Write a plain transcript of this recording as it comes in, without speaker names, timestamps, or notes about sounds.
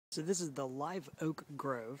So this is the live oak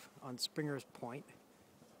grove on Springer's Point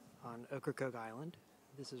on Ocracoke Island.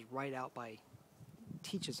 This is right out by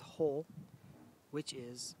Teach's Hole, which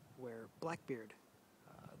is where Blackbeard,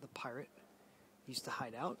 the pirate, used to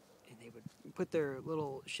hide out. And they would put their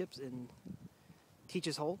little ships in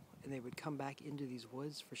Teach's Hole, and they would come back into these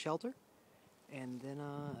woods for shelter. And then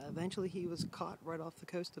eventually he was caught right off the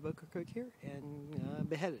coast of Ocracoke here and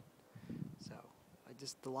beheaded. So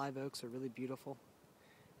the live oaks are really beautiful.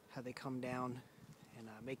 How they come down and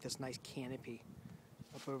make this nice canopy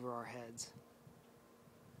up over our heads.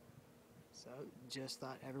 So just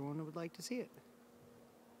thought everyone would like to see it.